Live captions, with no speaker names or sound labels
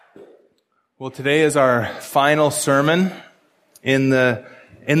Well, today is our final sermon in the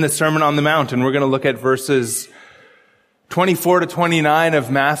Sermon on the Mount, and we're going to look at verses 24 to 29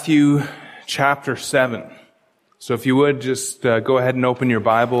 of Matthew chapter 7. So if you would, just go ahead and open your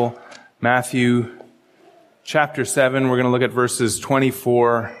Bible. Matthew chapter 7, we're going to look at verses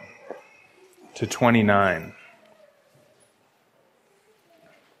 24 to 29.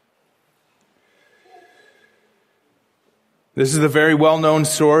 This is a very well-known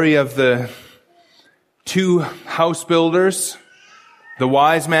story of the two house builders. The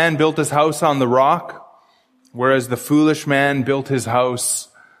wise man built his house on the rock, whereas the foolish man built his house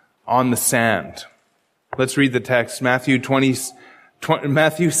on the sand. Let's read the text, Matthew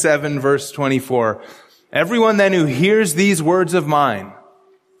 7, verse 24. Everyone then who hears these words of mine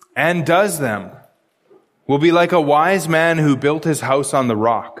and does them will be like a wise man who built his house on the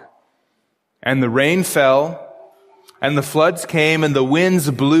rock. And the rain fell, and the floods came, and the winds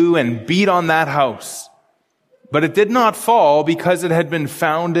blew and beat on that house. But it did not fall because it had been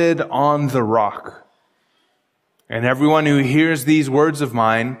founded on the rock. And everyone who hears these words of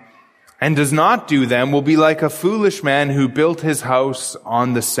mine and does not do them will be like a foolish man who built his house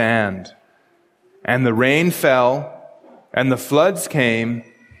on the sand. And the rain fell, and the floods came,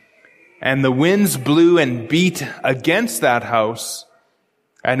 and the winds blew and beat against that house,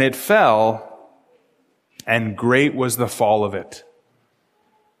 and it fell, and great was the fall of it.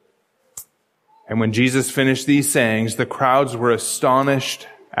 And when Jesus finished these sayings, the crowds were astonished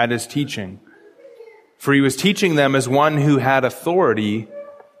at his teaching, for he was teaching them as one who had authority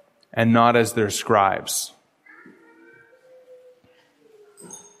and not as their scribes.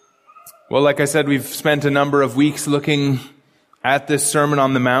 Well, like I said, we've spent a number of weeks looking at this Sermon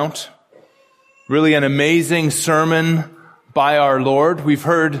on the Mount. Really an amazing sermon by our Lord. We've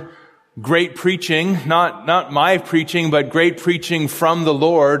heard great preaching, not my preaching, but great preaching from the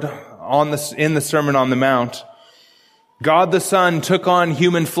Lord in the Sermon on the Mount. God the Son took on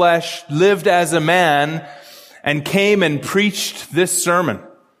human flesh, lived as a man, and came and preached this sermon.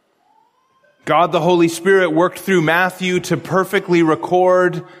 God the Holy Spirit worked through Matthew to perfectly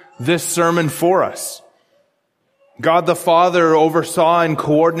record this sermon for us. God the Father oversaw and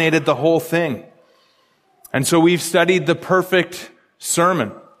coordinated the whole thing. And so we've studied the perfect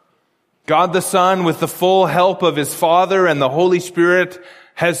sermon. God the Son, with the full help of his Father and the Holy Spirit,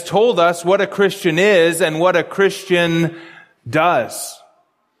 has told us what a Christian is and what a Christian does.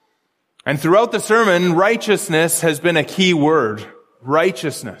 And throughout the sermon, righteousness has been a key word.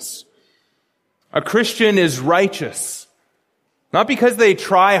 Righteousness. A Christian is righteous, not because they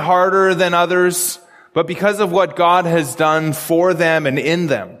try harder than others, but because of what God has done for them and in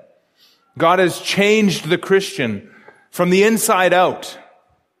them. God has changed the Christian from the inside out.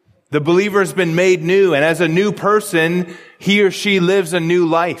 The believer has been made new, and as a new person, he or she lives a new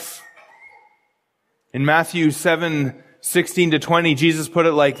life. In Matthew 7, 16 to 20, Jesus put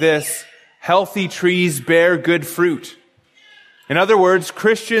it like this: healthy trees bear good fruit. In other words,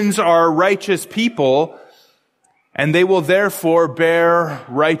 Christians are righteous people, and they will therefore bear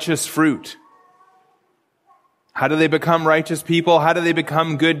righteous fruit. How do they become righteous people? How do they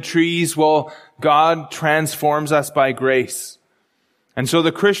become good trees? Well, God transforms us by grace. And so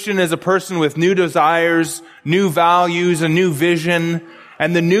the Christian is a person with new desires, new values, a new vision,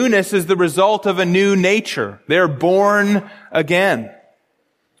 and the newness is the result of a new nature. They're born again.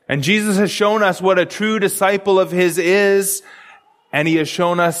 And Jesus has shown us what a true disciple of his is, and he has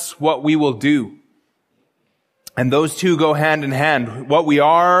shown us what we will do. And those two go hand in hand, what we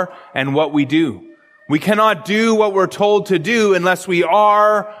are and what we do. We cannot do what we're told to do unless we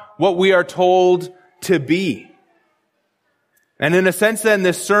are what we are told to be. And in a sense then,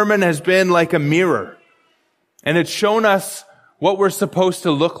 this sermon has been like a mirror. And it's shown us what we're supposed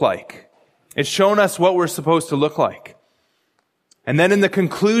to look like. It's shown us what we're supposed to look like. And then in the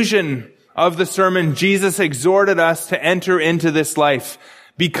conclusion of the sermon, Jesus exhorted us to enter into this life.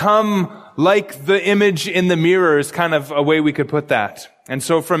 Become like the image in the mirror is kind of a way we could put that. And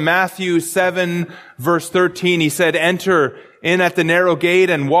so from Matthew 7, verse 13, he said, enter in at the narrow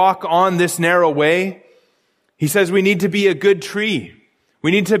gate and walk on this narrow way. He says we need to be a good tree.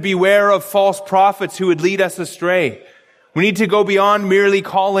 We need to beware of false prophets who would lead us astray. We need to go beyond merely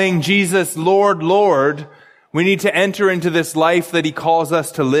calling Jesus Lord, Lord. We need to enter into this life that he calls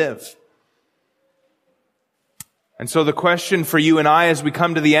us to live. And so the question for you and I as we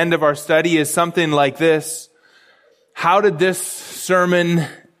come to the end of our study is something like this: how did this sermon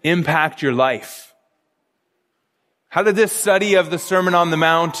impact your life? How did this study of the Sermon on the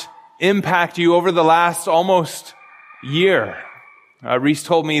Mount impact you over the last almost year? Reese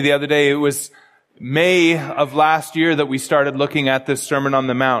told me the other day it was May of last year that we started looking at this Sermon on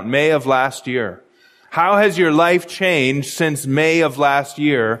the Mount. May of last year. How has your life changed since May of last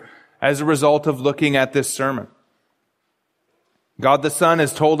year as a result of looking at this sermon? God the Son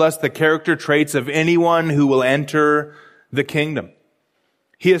has told us the character traits of anyone who will enter the kingdom.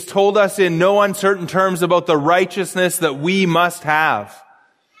 He has told us in no uncertain terms about the righteousness that we must have.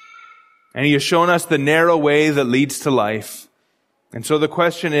 And He has shown us the narrow way that leads to life. And so the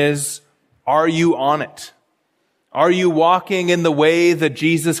question is, are you on it? Are you walking in the way that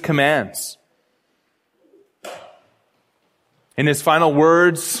Jesus commands? In His final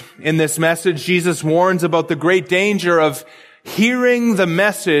words in this message, Jesus warns about the great danger of hearing the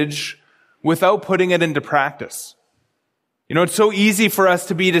message without putting it into practice. You know, it's so easy for us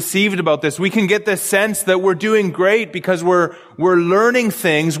to be deceived about this. We can get this sense that we're doing great because we're learning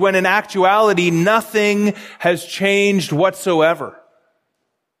things when in actuality nothing has changed whatsoever.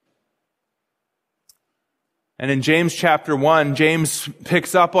 And in James chapter 1, James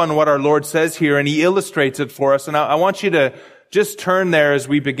picks up on what our Lord says here and he illustrates it for us. And I want you to just turn there as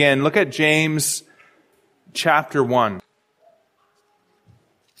we begin. Look at James chapter 1.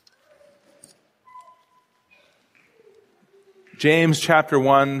 James chapter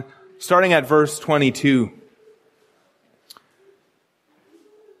 1, starting at verse 22.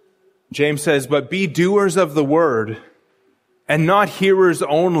 James says, "But be doers of the word, and not hearers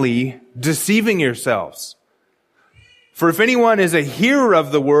only, deceiving yourselves. For if anyone is a hearer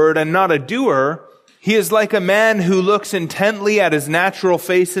of the word and not a doer, he is like a man who looks intently at his natural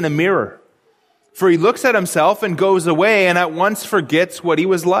face in a mirror. For he looks at himself and goes away and at once forgets what he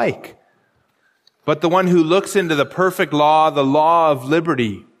was like. But the one who looks into the perfect law, the law of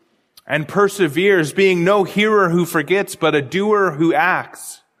liberty, and perseveres, being no hearer who forgets, but a doer who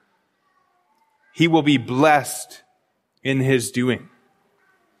acts, he will be blessed in his doing."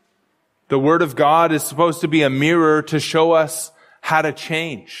 The Word of God is supposed to be a mirror to show us how to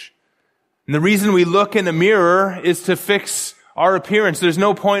change. And the reason we look in a mirror is to fix our appearance. There's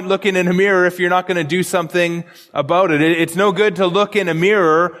no point looking in a mirror if you're not going to do something about it. It's no good to look in a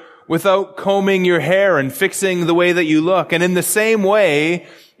mirror without combing your hair and fixing the way that you look. And in the same way,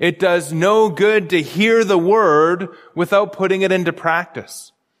 it does no good to hear the word without putting it into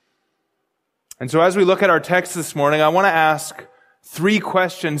practice. And so as we look at our text this morning, I want to ask 3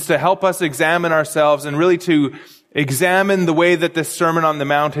 questions to help us examine ourselves and really to examine the way that this Sermon on the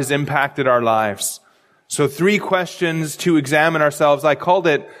Mount has impacted our lives. So 3 questions to examine ourselves. I called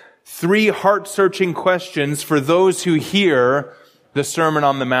it 3 heart-searching questions for those who hear the Sermon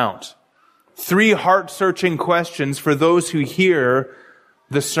on the Mount. 3 heart-searching questions for those who hear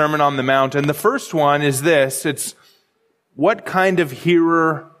the Sermon on the Mount. And the first one is this. It's, what kind of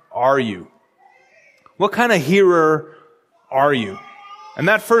hearer are you? What kind of hearer are you? And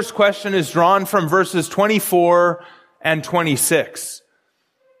that first question is drawn from verses 24 and 26.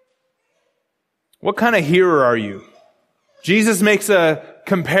 What kind of hearer are you? Jesus makes a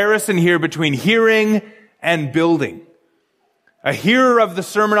comparison here between hearing and building. A hearer of the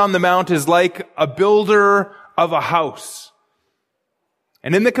Sermon on the Mount is like a builder of a house.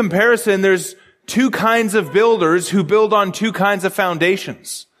 And in the comparison, there's 2 kinds of builders who build on 2 kinds of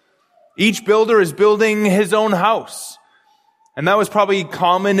foundations. Each builder is building his own house. And that was probably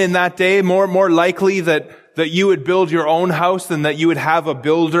common in that day, more likely that you would build your own house than that you would have a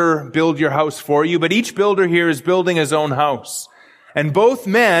builder build your house for you. But each builder here is building his own house. And both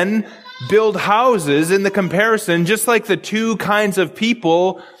men build houses in the comparison, just like the 2 kinds of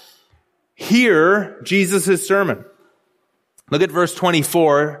people hear Jesus' sermon. Look at verse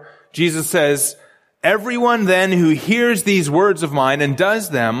 24. Jesus says, "Everyone then who hears these words of mine and does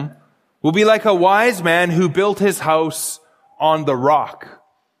them will be like a wise man who built his house on the rock."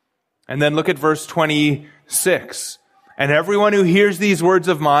 And then look at verse 26. "And everyone who hears these words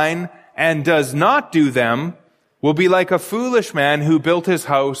of mine and does not do them will be like a foolish man who built his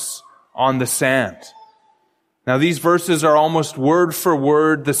house on the sand." Now these verses are almost word for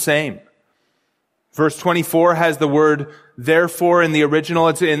word the same. Verse 24 has the word therefore in the original.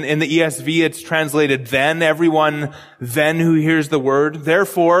 It's in the ESV, it's translated then. Everyone then who hears the word.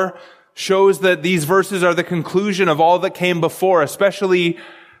 Therefore shows that these verses are the conclusion of all that came before, especially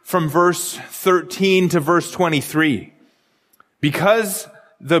from verse 13 to verse 23. Because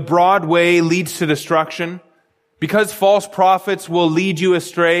the broad way leads to destruction, because false prophets will lead you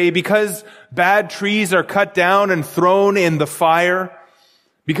astray, because bad trees are cut down and thrown in the fire,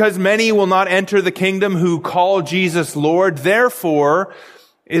 because many will not enter the kingdom who call Jesus Lord, therefore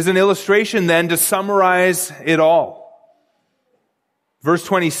is an illustration then to summarize it all. Verse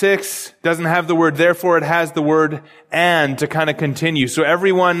 26 doesn't have the word therefore, it has the word and to kind of continue. So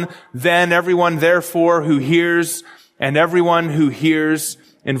everyone then, everyone therefore who hears, and everyone who hears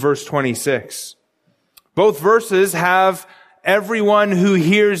in verse 26. Both verses have everyone who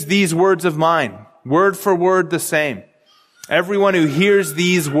hears these words of mine, word for word the same. Everyone who hears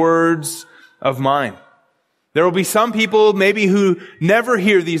these words of mine. There will be some people maybe who never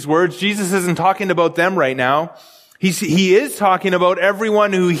hear these words. Jesus isn't talking about them right now. He is talking about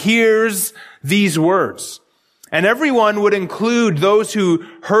everyone who hears these words. And everyone would include those who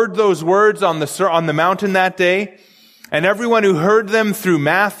heard those words on the mountain that day, and everyone who heard them through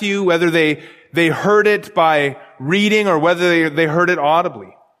Matthew, whether they heard it by reading or whether they heard it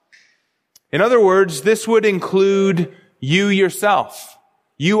audibly. In other words, this would include you yourself.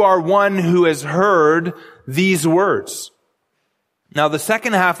 You are one who has heard these words. Now, the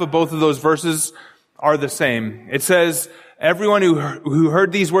second half of both of those verses are the same. It says, everyone who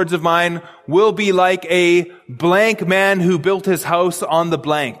heard these words of mine will be like a blank man who built his house on the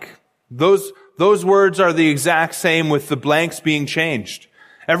blank. Those words are the exact same with the blanks being changed.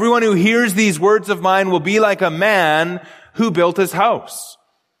 Everyone who hears these words of mine will be like a man who built his house.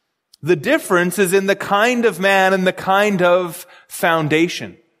 The difference is in the kind of man and the kind of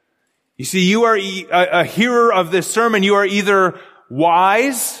foundation. You see, you are a hearer of this sermon. You are either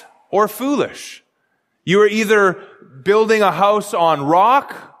wise or foolish. You are either building a house on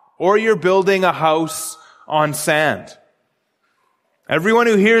rock or you're building a house on sand. Everyone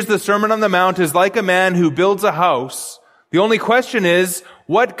who hears the Sermon on the Mount is like a man who builds a house. The only question is,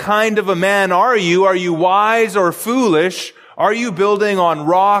 what kind of a man are you? Are you wise or foolish? Are you building on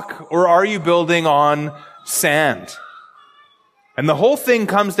rock or are you building on sand? And the whole thing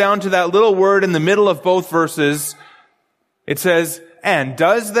comes down to that little word in the middle of both verses. It says, and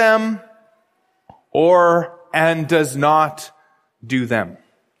does them, or and does not do them.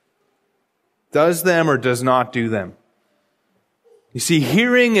 Does them or does not do them. You see,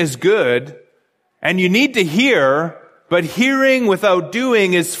 hearing is good, and you need to hear, but hearing without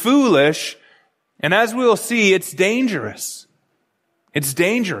doing is foolish, and as we'll see, it's dangerous. It's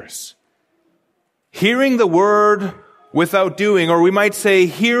dangerous. Hearing the word without doing, or we might say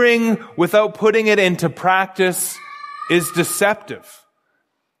hearing without putting it into practice, is deceptive.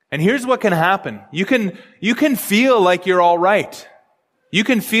 And here's what can happen. You can feel like you're all right. You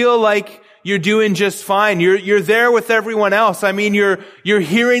can feel like you're doing just fine. You're there with everyone else. I mean, you're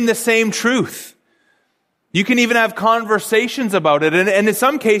hearing the same truth. You can even have conversations about it. And in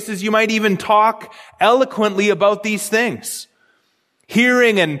some cases, you might even talk eloquently about these things.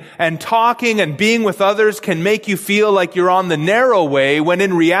 Hearing and talking and being with others can make you feel like you're on the narrow way, when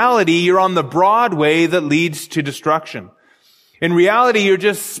in reality, you're on the broad way that leads to destruction. In reality, you're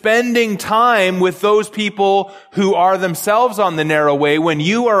just spending time with those people who are themselves on the narrow way when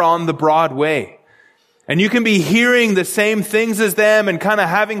you are on the broad way. And you can be hearing the same things as them and kind of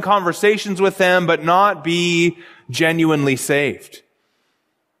having conversations with them, but not be genuinely saved.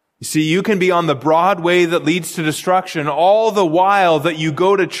 You see, you can be on the broad way that leads to destruction, all the while that you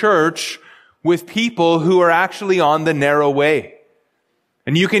go to church with people who are actually on the narrow way.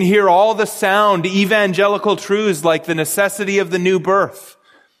 And you can hear all the sound evangelical truths like the necessity of the new birth,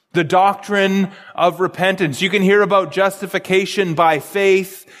 the doctrine of repentance. You can hear about justification by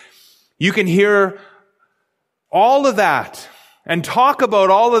faith. You can hear all of that and talk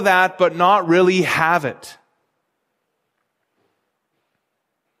about all of that, but not really have it.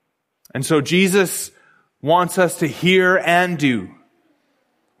 And so Jesus wants us to hear and do.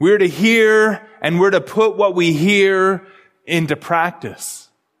 We're to hear and we're to put what we hear into practice.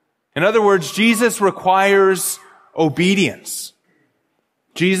 In other words, Jesus requires obedience.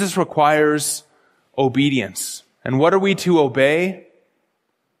 Jesus requires obedience. And what are we to obey?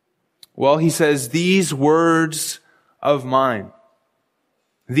 Well, he says, these words of mine.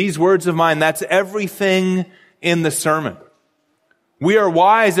 These words of mine, that's everything in the sermon. We are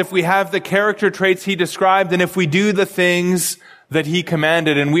wise if we have the character traits he described and if we do the things that he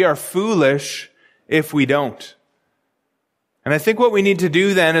commanded, and we are foolish if we don't. And I think what we need to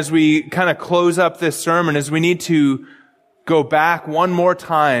do then as we kind of close up this sermon is we need to go back one more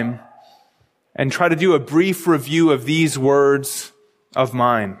time and try to do a brief review of these words of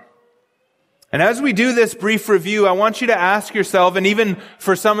mine. And as we do this brief review, I want you to ask yourself, and even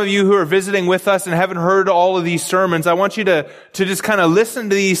for some of you who are visiting with us and haven't heard all of these sermons, I want you to just kind of listen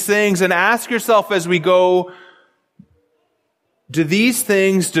to these things and ask yourself as we go, do these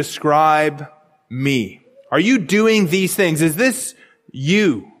things describe me? Are you doing these things? Is this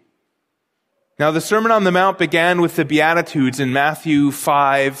you? Now, the Sermon on the Mount began with the Beatitudes in Matthew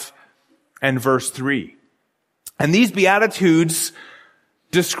 5 and verse 3. And these Beatitudes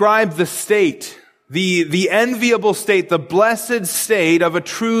describe the state, the enviable state, the blessed state of a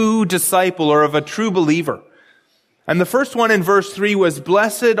true disciple or of a true believer. And the first one in verse 3 was,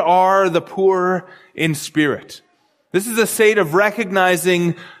 blessed are the poor in spirit. This is a state of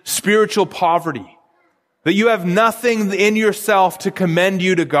recognizing spiritual poverty, that you have nothing in yourself to commend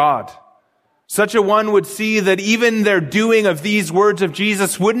you to God. Such a one would see that even their doing of these words of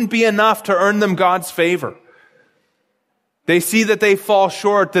Jesus wouldn't be enough to earn them God's favor. They see that they fall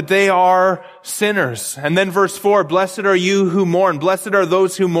short, that they are sinners. And then verse 4, blessed are you who mourn. Blessed are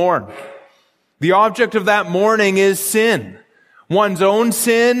those who mourn. The object of that mourning is sin. One's own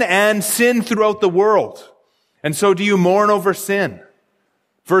sin and sin throughout the world. And so do you mourn over sin?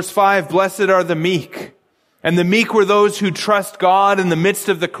 Verse 5, blessed are the meek. And the meek were those who trust God in the midst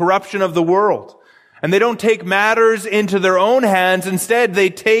of the corruption of the world. And they don't take matters into their own hands. Instead,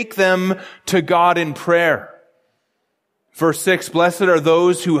 they take them to God in prayer. Verse 6, blessed are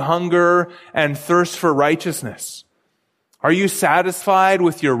those who hunger and thirst for righteousness. Are you satisfied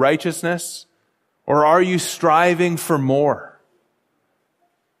with your righteousness, or are you striving for more?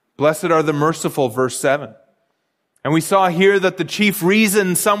 Blessed are the merciful, verse 7. And we saw here that the chief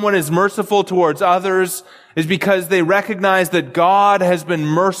reason someone is merciful towards others is because they recognize that God has been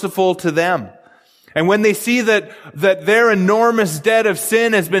merciful to them. And when they see that their enormous debt of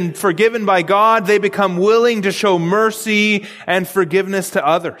sin has been forgiven by God, they become willing to show mercy and forgiveness to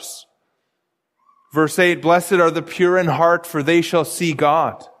others. Verse 8, blessed are the pure in heart, for they shall see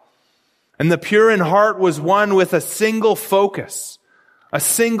God. And the pure in heart was one with a single focus. A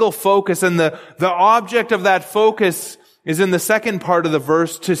single focus. And the object of that focus is in the second part of the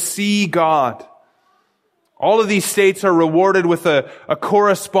verse, to see God. All of these states are rewarded with a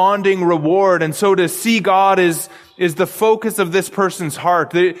corresponding reward. And so to see God is the focus of this person's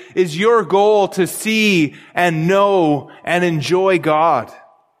heart. It is your goal to see and know and enjoy God.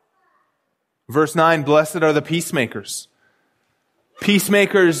 Verse 9, blessed are the peacemakers.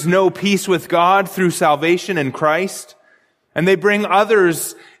 Peacemakers know peace with God through salvation in Christ. And they bring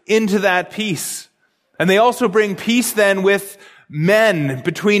others into that peace. And they also bring peace then with men,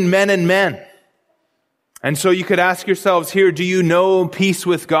 between men and men. And so you could ask yourselves here, do you know peace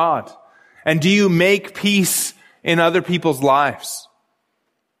with God? And do you make peace in other people's lives?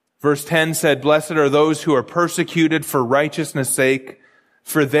 Verse 10 said, blessed are those who are persecuted for righteousness' sake,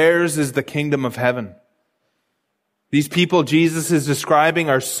 for theirs is the kingdom of heaven. These people Jesus is describing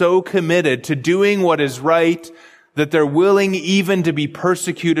are so committed to doing what is right that they're willing even to be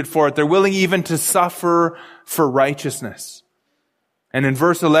persecuted for it. They're willing even to suffer for righteousness. And in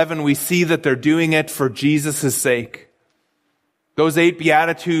verse 11, we see that they're doing it for Jesus' sake. Those 8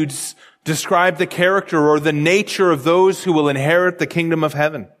 Beatitudes describe the character or the nature of those who will inherit the kingdom of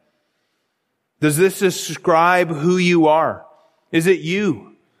heaven. Does this describe who you are? Is it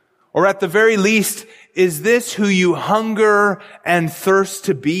you? Or at the very least, is this who you hunger and thirst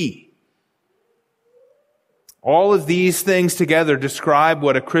to be? All of these things together describe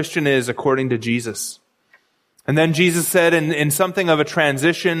what a Christian is according to Jesus. And then Jesus said in something of a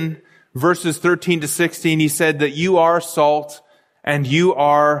transition, verses 13 to 16, he said that you are salt and you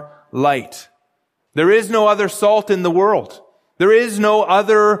are light. There is no other salt in the world. There is no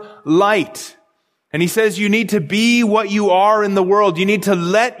other light. And he says you need to be what you are in the world. You need to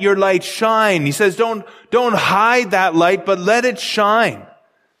let your light shine. He says don't hide that light, but let it shine.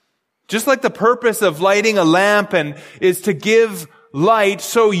 Just like the purpose of lighting a lamp is to give light,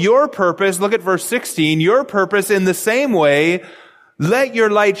 so your purpose, look at verse 16, your purpose in the same way, let your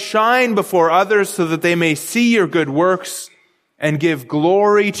light shine before others so that they may see your good works and give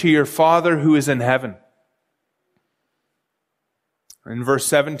glory to your Father who is in heaven. In verse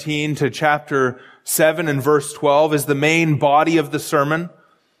 17 to chapter 7 and verse 12 is the main body of the sermon.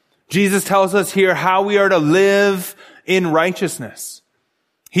 Jesus tells us here how we are to live in righteousness.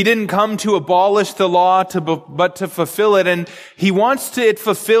 He didn't come to abolish the law, but to fulfill it. And he wants it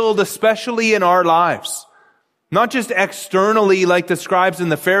fulfilled especially in our lives. Not just externally like the scribes and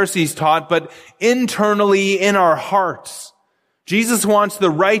the Pharisees taught, but internally in our hearts. Jesus wants the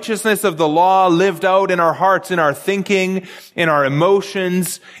righteousness of the law lived out in our hearts, in our thinking, in our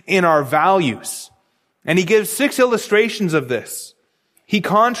emotions, in our values. And he gives 6 illustrations of this. He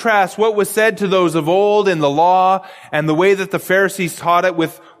contrasts what was said to those of old in the law and the way that the Pharisees taught it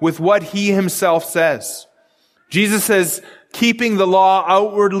with what he himself says. Jesus says, keeping the law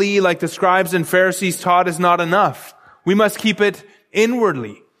outwardly like the scribes and Pharisees taught is not enough. We must keep it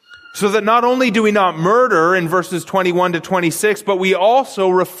inwardly. So that not only do we not murder in verses 21 to 26, but we also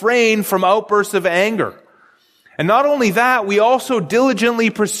refrain from outbursts of anger. And not only that, we also diligently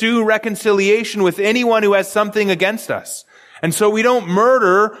pursue reconciliation with anyone who has something against us. And so we don't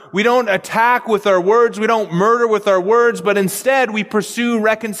murder, we don't attack with our words, we don't murder with our words, but instead we pursue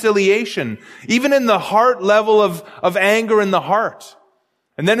reconciliation, even in the heart level of anger in the heart.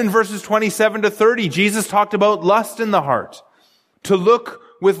 And then in verses 27 to 30, Jesus talked about lust in the heart. To look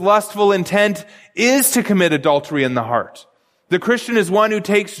with lustful intent is to commit adultery in the heart. The Christian is one who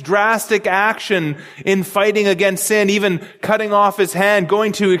takes drastic action in fighting against sin, even cutting off his hand,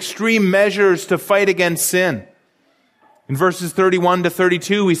 going to extreme measures to fight against sin. In verses 31 to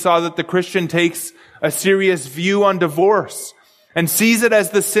 32, we saw that the Christian takes a serious view on divorce and sees it as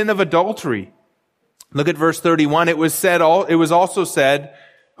the sin of adultery. Look at verse 31. It was also said,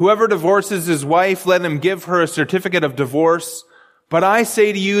 whoever divorces his wife, let him give her a certificate of divorce. But I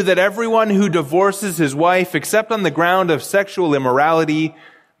say to you that everyone who divorces his wife, except on the ground of sexual immorality,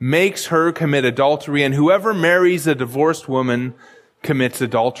 makes her commit adultery, and whoever marries a divorced woman commits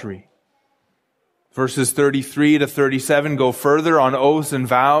adultery. Verses 33 to 37 go further on oaths and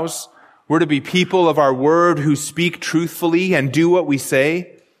vows. We're to be people of our word who speak truthfully and do what we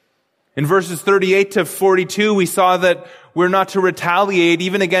say. In verses 38 to 42, we saw that we're not to retaliate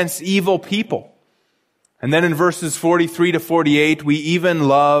even against evil people. And then in verses 43 to 48, we even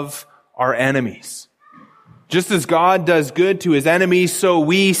love our enemies. Just as God does good to his enemies, so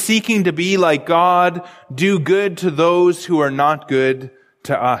we, seeking to be like God, do good to those who are not good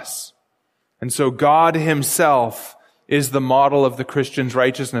to us. And so God himself is the model of the Christian's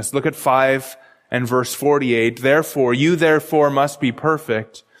righteousness. Look at 5 and verse 48. You therefore must be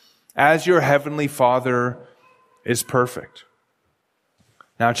perfect, as your heavenly Father is perfect.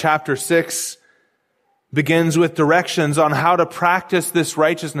 Now chapter 6 begins with directions on how to practice this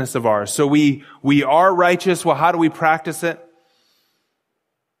righteousness of ours. So we are righteous. Well, how do we practice it?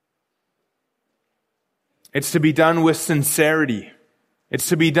 It's to be done with sincerity. It's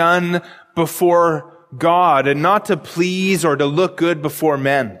to be done before God and not to please or to look good before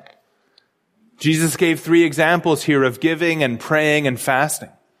men. Jesus gave 3 examples here of giving and praying and fasting.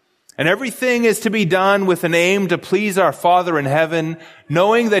 And everything is to be done with an aim to please our Father in heaven,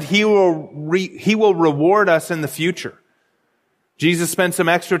 knowing that He will reward us in the future. Jesus spent some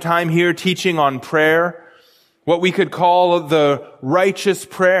extra time here teaching on prayer, what we could call the righteous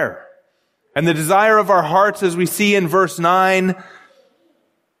prayer. And the desire of our hearts, as we see in verse 9,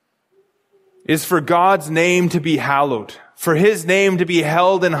 is for God's name to be hallowed, for His name to be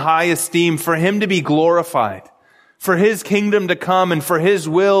held in high esteem, for Him to be glorified, for His kingdom to come, and for His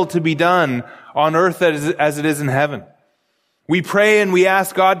will to be done on earth as it is in heaven. We pray and we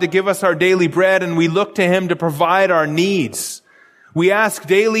ask God to give us our daily bread, and we look to Him to provide our needs. We ask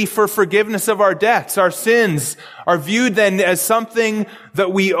daily for forgiveness of our debts. Our sins are viewed then as something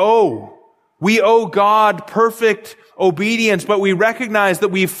that we owe. We owe God perfect obedience, but we recognize that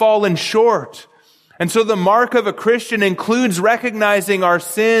we've fallen short. And so the mark of a Christian includes recognizing our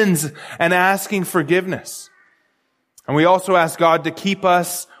sins and asking forgiveness. And we also ask God to keep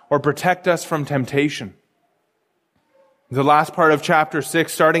us or protect us from temptation. The last part of chapter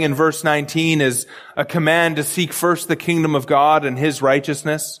 6, starting in verse 19, is a command to seek first the kingdom of God and His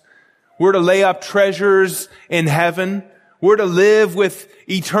righteousness. We're to lay up treasures in heaven. We're to live with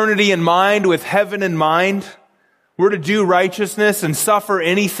eternity in mind, with heaven in mind. We're to do righteousness and suffer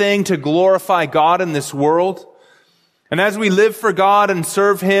anything to glorify God in this world. And as we live for God and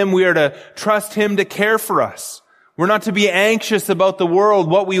serve Him, we are to trust Him to care for us. We're not to be anxious about the world,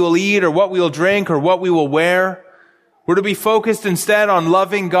 what we will eat or what we will drink or what we will wear. We're to be focused instead on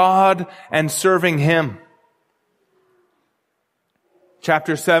loving God and serving Him.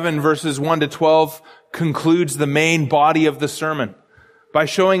 Chapter 7, verses 1 to 12 concludes the main body of the sermon by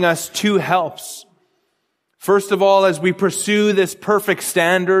showing us 2 helps. First of all, as we pursue this perfect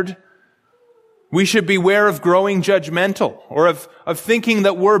standard, we should beware of growing judgmental or of thinking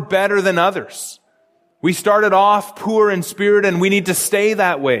that we're better than others. We started off poor in spirit and we need to stay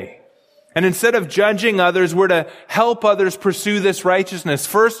that way. And instead of judging others, we're to help others pursue this righteousness.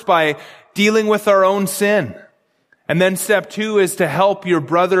 First, by dealing with our own sin. And then step 2 is to help your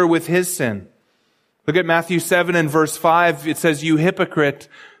brother with his sin. Look at Matthew 7 and verse 5. It says, "You hypocrite,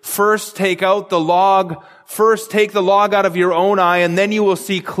 first take the log out of your own eye, and then you will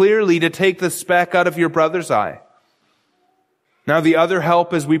see clearly to take the speck out of your brother's eye." Now the other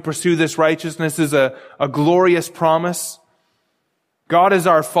help as we pursue this righteousness is a glorious promise. God is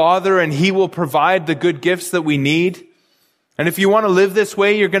our Father, and He will provide the good gifts that we need. And if you want to live this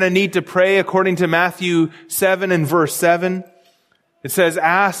way, you're going to need to pray according to Matthew 7 and verse 7. It says,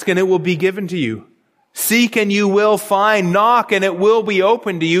 "Ask and it will be given to you. Seek and you will find. Knock and it will be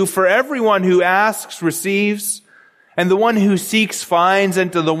opened to you. For everyone who asks receives, and the one who seeks finds,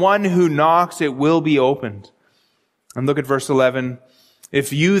 and to the one who knocks it will be opened." And look at verse 11.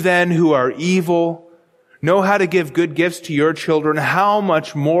 If you then who are evil know how to give good gifts to your children, how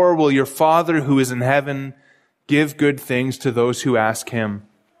much more will your Father who is in heaven give good things to those who ask him?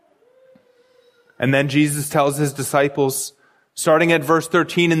 And then Jesus tells his disciples, starting at verse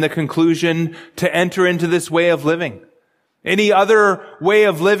 13 in the conclusion, to enter into this way of living. Any other way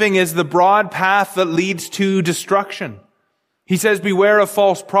of living is the broad path that leads to destruction. He says, beware of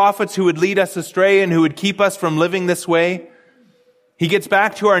false prophets who would lead us astray and who would keep us from living this way. He gets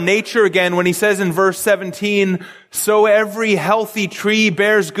back to our nature again when he says in verse 17, so every healthy tree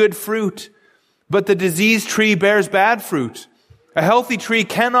bears good fruit, but the diseased tree bears bad fruit. A healthy tree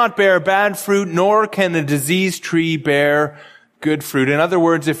cannot bear bad fruit, nor can a diseased tree bear good fruit. In other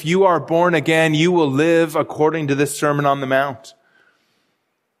words, if you are born again, you will live according to this Sermon on the Mount.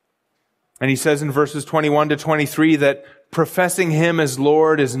 And he says in verses 21 to 23 that professing him as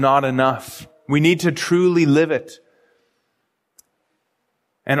Lord is not enough. We need to truly live it.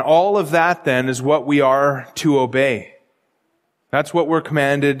 And all of that then is what we are to obey. That's what we're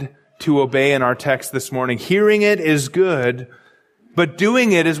commanded to obey in our text this morning. Hearing it is good, but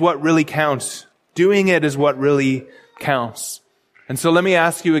doing it is what really counts. Doing it is what really counts. And so let me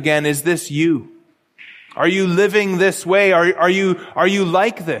ask you again, is this you? Are you living this way? Are you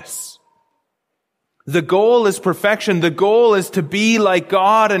like this? The goal is perfection. The goal is to be like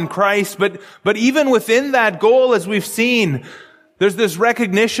God and Christ. But even within that goal, as we've seen, there's this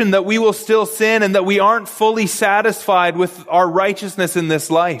recognition that we will still sin and that we aren't fully satisfied with our righteousness in this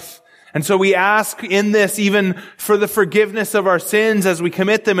life. And so we ask in this even for the forgiveness of our sins as we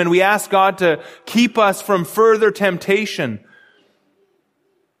commit them, and we ask God to keep us from further temptation.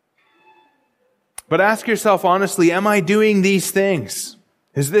 But ask yourself honestly, am I doing these things?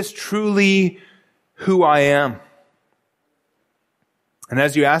 Is this truly who I am? And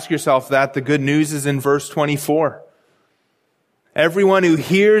as you ask yourself that, the good news is in verse 24. Everyone who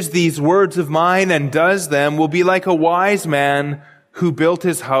hears these words of mine and does them will be like a wise man who built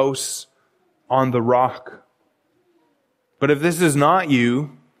his house on the rock. But if this is not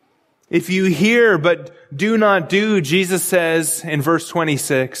you, if you hear but do not do, Jesus says in verse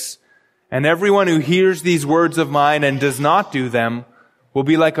 26, and everyone who hears these words of mine and does not do them will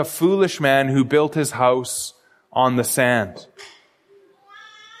be like a foolish man who built his house on the sand.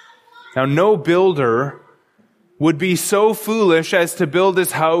 Now, no builder would be so foolish as to build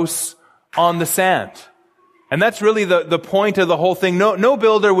his house on the sand. And that's really the point of the whole thing. No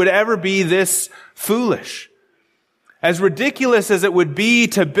builder would ever be this foolish. As ridiculous as it would be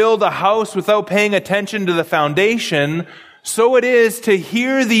to build a house without paying attention to the foundation, so it is to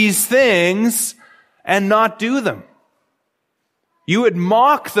hear these things and not do them. You would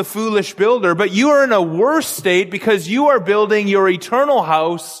mock the foolish builder, but you are in a worse state because you are building your eternal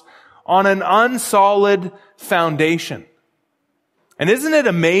house on an unsolid foundation. And isn't it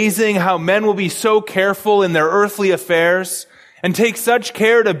amazing how men will be so careful in their earthly affairs and take such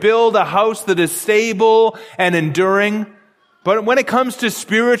care to build a house that is stable and enduring? But when it comes to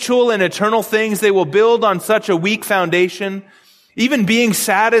spiritual and eternal things, they will build on such a weak foundation, even being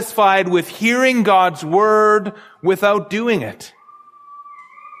satisfied with hearing God's word without doing it.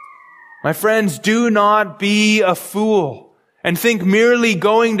 My friends, do not be a fool and think merely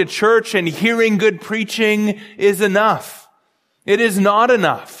going to church and hearing good preaching is enough. It is not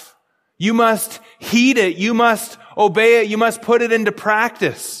enough. You must heed it. You must obey it. You must put it into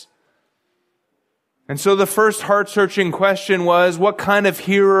practice. And so the first heart-searching question was, what kind of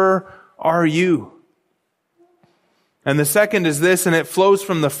hearer are you? And the second is this, and it flows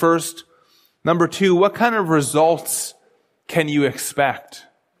from the first. Number two, what kind of results can you expect?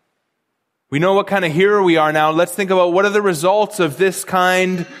 We know what kind of hearer we are now. Let's think about what are the results of this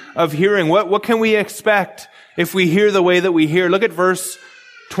kind of hearing. What can we expect if we hear the way that we hear? Look at verse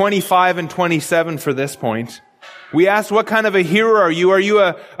 25 and 27 for this point. We ask, what kind of a hearer are you? Are you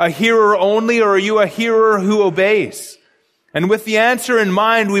a hearer only, or are you a hearer who obeys? And with the answer in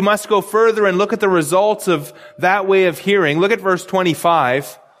mind, we must go further and look at the results of that way of hearing. Look at verse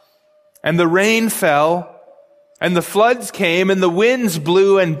 25. And the rain fell, and the floods came, and the winds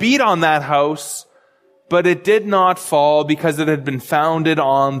blew and beat on that house, but it did not fall because it had been founded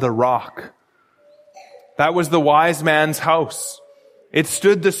on the rock. That was the wise man's house. It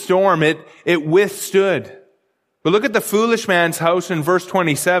stood the storm. It withstood. But look at the foolish man's house in verse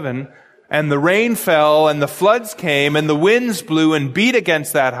 27. And the rain fell, and the floods came, and the winds blew and beat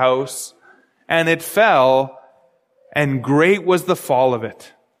against that house, and it fell, and great was the fall of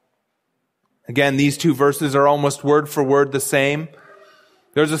it. Again, these two verses are almost word for word the same.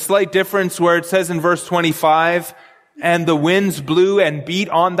 There's a slight difference where it says in verse 25, and the winds blew and beat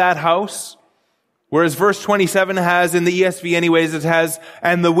on that house. Whereas verse 27 has, in the ESV anyways, it has,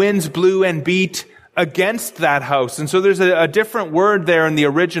 and the winds blew and beat against that house. And so there's a different word there in the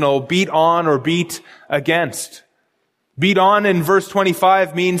original, beat on or beat against. Beat on in verse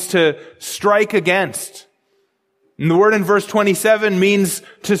 25 means to strike against. And the word in verse 27 means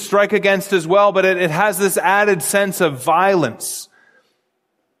to strike against as well, but it has this added sense of violence.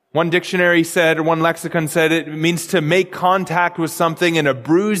 One dictionary said, or one lexicon said, it means to make contact with something in a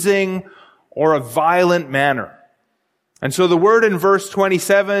bruising or a violent manner. And so the word in verse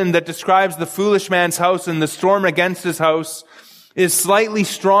 27 that describes the foolish man's house and the storm against his house is slightly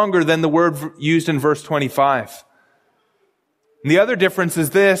stronger than the word used in verse 25. And the other difference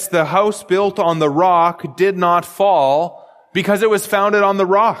is this: the house built on the rock did not fall because it was founded on the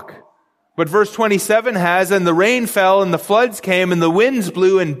rock. But verse 27 has, and the rain fell and the floods came and the winds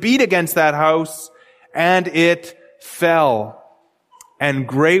blew and beat against that house and it fell. And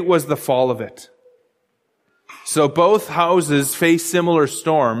great was the fall of it. So both houses face similar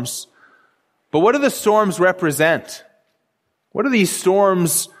storms. But what do the storms represent? What are these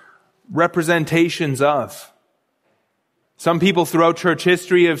storms representations of? Some people throughout church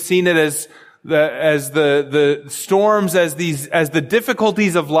history have seen it as the storms as the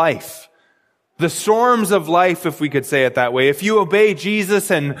difficulties of life. The storms of life, if we could say it that way. If you obey Jesus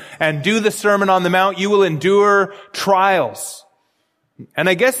and do the Sermon on the Mount, you will endure trials. And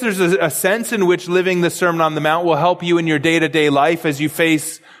I guess there's a sense in which living the Sermon on the Mount will help you in your day-to-day life as you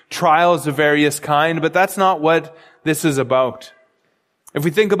face trials of various kind, but that's not what this is about. If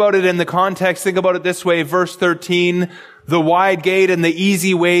we think about it in the context, think about it this way. Verse 13, the wide gate and the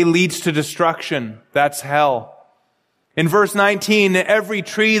easy way leads to destruction. That's hell. In verse 19, every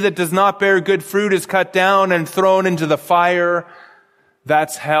tree that does not bear good fruit is cut down and thrown into the fire.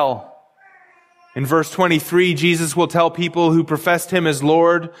 That's hell. In verse 23, Jesus will tell people who professed him as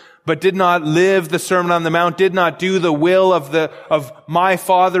Lord, but did not live the Sermon on the Mount, did not do the will of my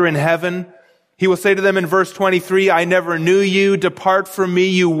Father in heaven. He will say to them in verse 23, I never knew you. Depart from me,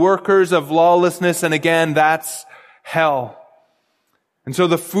 you workers of lawlessness. And again, that's hell. And so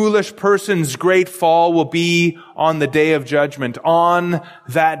the foolish person's great fall will be on the day of judgment. On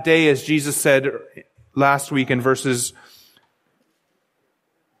that day, as Jesus said last week in verses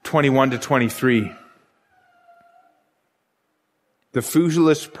 21 to 23. The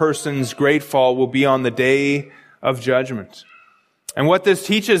foolish person's great fall will be on the day of judgment. And what this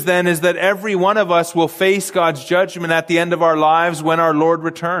teaches then is that every one of us will face God's judgment at the end of our lives when our Lord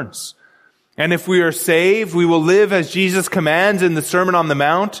returns. And if we are saved, we will live as Jesus commands in the Sermon on the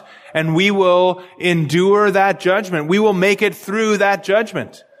Mount, and we will endure that judgment. We will make it through that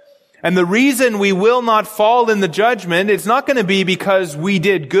judgment. And the reason we will not fall in the judgment, it's not going to be because we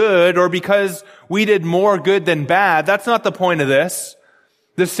did good or because we did more good than bad. That's not the point of this.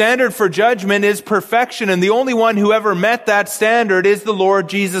 The standard for judgment is perfection, and the only one who ever met that standard is the Lord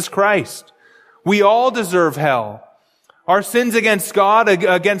Jesus Christ. We all deserve hell. Our sins against God,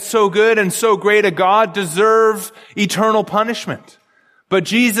 against so good and so great a God, deserve eternal punishment. But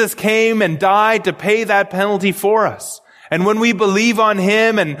Jesus came and died to pay that penalty for us. And when we believe on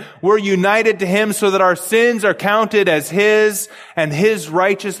him and we're united to him so that our sins are counted as his and his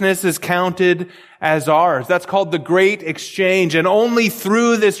righteousness is counted as ours. That's called the great exchange. And only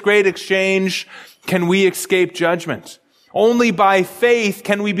through this great exchange can we escape judgment. Only by faith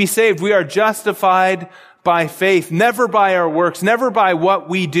can we be saved. We are justified by faith, never by our works, never by what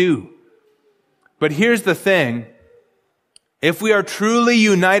we do. But here's the thing. If we are truly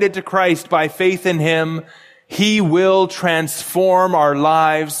united to Christ by faith in him, he will transform our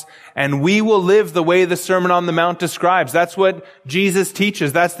lives and we will live the way the Sermon on the Mount describes. That's what Jesus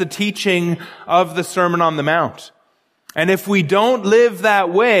teaches. That's the teaching of the Sermon on the Mount. And if we don't live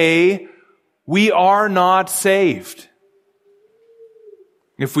that way, we are not saved.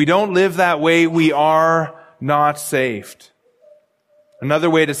 If we don't live that way, we are not saved. Another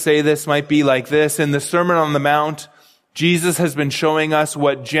way to say this might be like this. In the Sermon on the Mount, Jesus has been showing us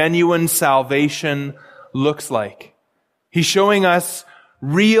what genuine salvation looks like. He's showing us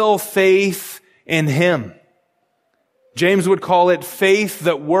real faith in him. James would call it faith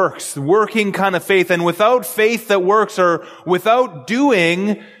that works, working kind of faith. And without faith that works or without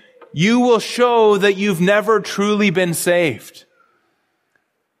doing, you will show that you've never truly been saved.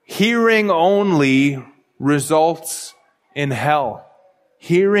 Hearing only results in hell.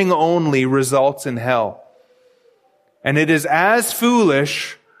 Hearing only results in hell. And it is as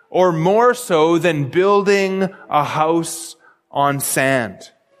foolish or more so than building a house on sand.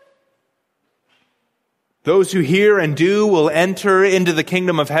 Those who hear and do will enter into the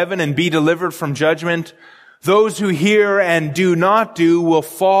kingdom of heaven and be delivered from judgment. Those who hear and do not do will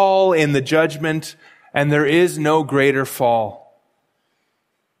fall in the judgment, and there is no greater fall.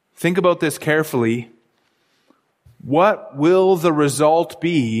 Think about this carefully. What will the result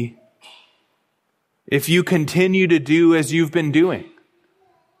be if you continue to do as you've been doing?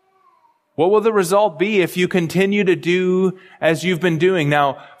 What will the result be if you continue to do as you've been doing?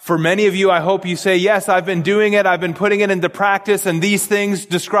 Now, for many of you, I hope you say, yes, I've been doing it, I've been putting it into practice, and these things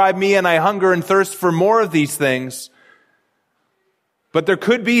describe me, and I hunger and thirst for more of these things. But there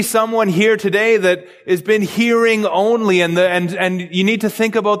could be someone here today that has been hearing only, and you need to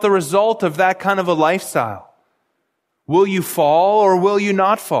think about the result of that kind of a lifestyle. Will you fall or will you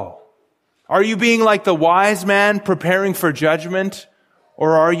not fall? Are you being like the wise man preparing for judgment,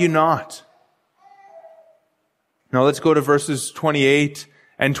 or are you not? Now let's go to verses 28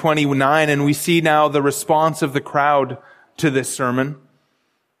 and 29, and we see now the response of the crowd to this sermon.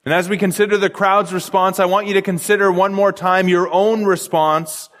 And as we consider the crowd's response, I want you to consider one more time your own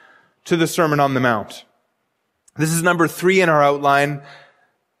response to the Sermon on the Mount. This is number 3 in our outline.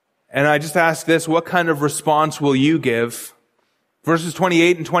 And I just ask this, what kind of response will you give? Verses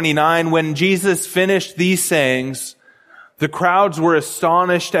 28 and 29, when Jesus finished these sayings, the crowds were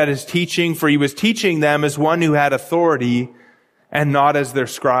astonished at his teaching, for he was teaching them as one who had authority and not as their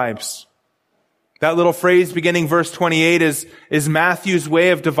scribes. That little phrase beginning verse 28 is Matthew's way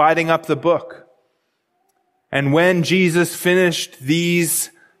of dividing up the book. And when Jesus finished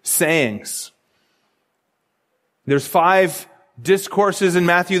these sayings, there's 5 discourses in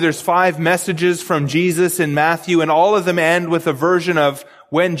Matthew, there's 5 messages from Jesus in Matthew, and all of them end with a version of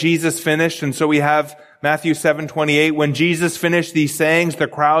when Jesus finished. And so we have Matthew 7:28, when Jesus finished these sayings, the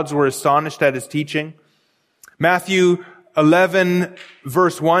crowds were astonished at his teaching. Matthew 11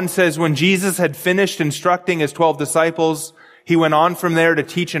 verse 1 says, when Jesus had finished instructing his 12 disciples, he went on from there to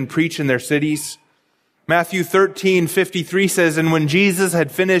teach and preach in their cities. Matthew 13:53 says, and when Jesus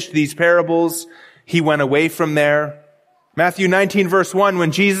had finished these parables, he went away from there. Matthew 19 verse 1,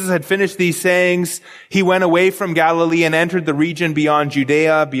 when Jesus had finished these sayings, he went away from Galilee and entered the region beyond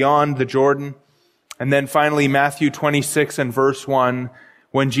Judea, beyond the Jordan. And then finally, Matthew 26 and verse 1,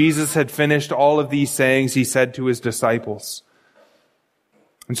 when Jesus had finished all of these sayings, he said to his disciples.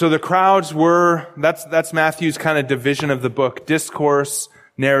 And so the crowds were, that's Matthew's kind of division of the book, discourse,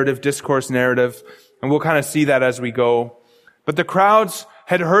 narrative. And we'll kind of see that as we go. But the crowds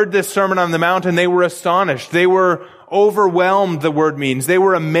had heard this Sermon on the Mount and they were astonished. They were overwhelmed, the word means. They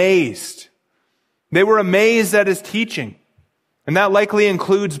were amazed. They were amazed at his teaching. And that likely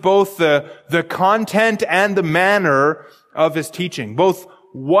includes both the content and the manner of his teaching, both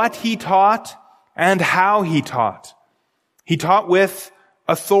what he taught and how he taught. He taught with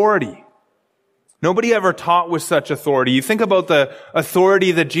authority. Nobody ever taught with such authority. You think about the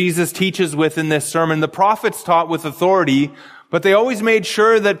authority that Jesus teaches with in this sermon. The prophets taught with authority, but they always made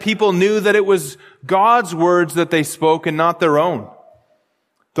sure that people knew that it was God's words that they spoke and not their own.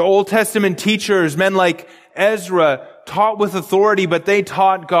 The Old Testament teachers, men like Ezra, taught with authority, but they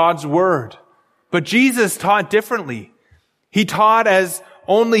taught God's word. But Jesus taught differently. He taught as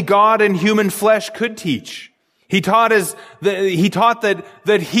only God in human flesh could teach. He taught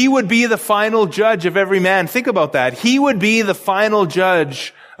that he would be the final judge of every man. Think about that. He would be the final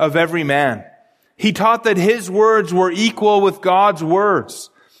judge of every man. He taught that his words were equal with God's words.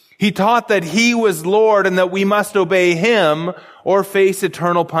 He taught that he was Lord and that we must obey him or face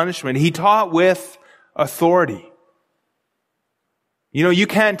eternal punishment. He taught with authority. You know, you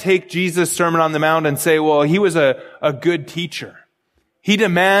can't take Jesus' Sermon on the Mount and say, well, he was a good teacher. He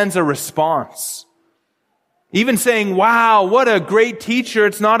demands a response. Even saying, wow, what a great teacher,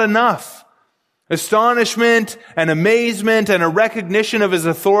 it's not enough. Astonishment and amazement and a recognition of his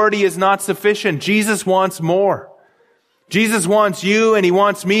authority is not sufficient. Jesus wants more. Jesus wants you and he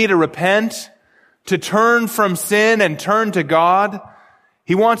wants me to repent, to turn from sin and turn to God.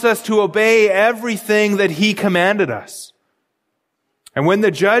 He wants us to obey everything that he commanded us. And when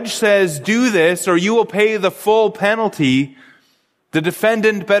the judge says, do this or you will pay the full penalty, the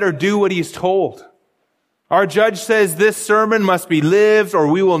defendant better do what he's told. Our judge says this sermon must be lived or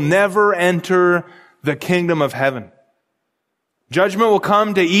we will never enter the kingdom of heaven. Judgment will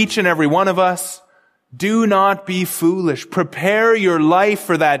come to each and every one of us. Do not be foolish. Prepare your life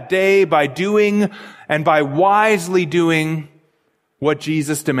for that day by doing and by wisely doing what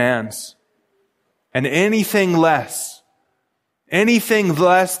Jesus demands. And anything less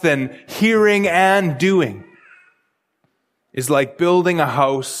than hearing and doing is like building a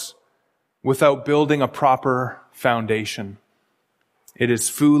house without building a proper foundation. It is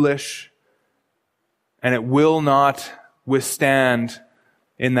foolish and it will not withstand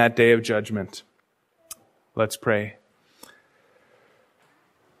in that day of judgment. Let's pray.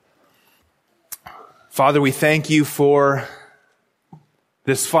 Father, we thank you for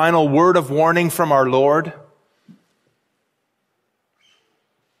this final word of warning from our Lord.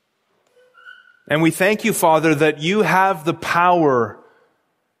 And we thank you, Father, that you have the power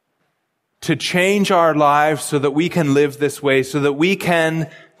to change our lives so that we can live this way, so that we can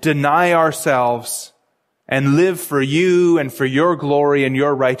deny ourselves and live for you and for your glory and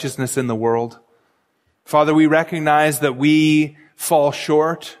your righteousness in the world. Father, we recognize that we fall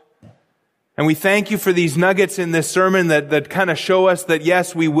short. And we thank you for these nuggets in this sermon that kind of show us that,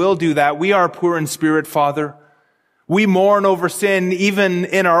 yes, we will do that. We are poor in spirit, Father. We mourn over sin even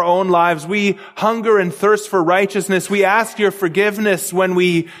in our own lives. We hunger and thirst for righteousness. We ask your forgiveness when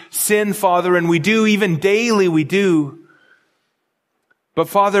we sin, Father, and we do, even daily we do. But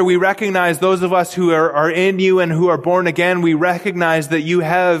Father, we recognize those of us who are in you and who are born again, we recognize that you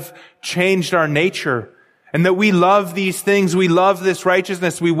have changed our nature and that we love these things. We love this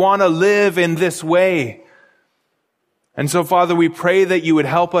righteousness. We want to live in this way. And so, Father, we pray that you would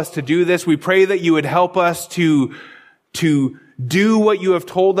help us to do this. We pray that you would help us to do what you have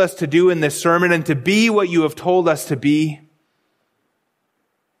told us to do in this sermon and to be what you have told us to be.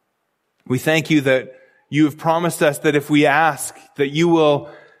 We thank you that you have promised us that if we ask, that you will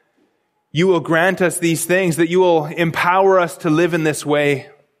grant us these things, that you will empower us to live in this way.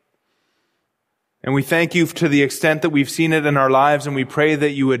 And we thank you to the extent that we've seen it in our lives, and we pray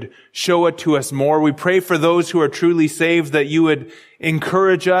that you would show it to us more. We pray for those who are truly saved, that you would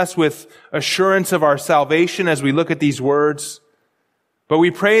encourage us with assurance of our salvation as we look at these words. But we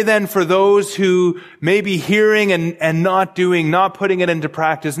pray then for those who may be hearing and not doing, not putting it into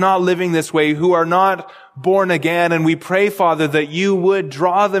practice, not living this way, who are not born again. And we pray, Father, that you would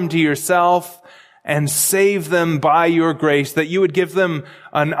draw them to yourself and save them by your grace, that you would give them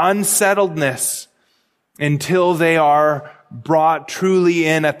an unsettledness until they are brought truly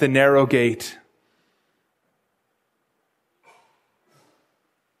in at the narrow gate.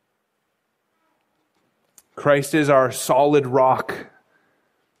 Christ is our solid rock,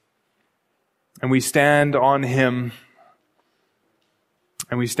 and we stand on him,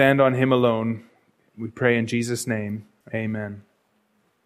 and we stand on him alone. We pray in Jesus' name. Amen.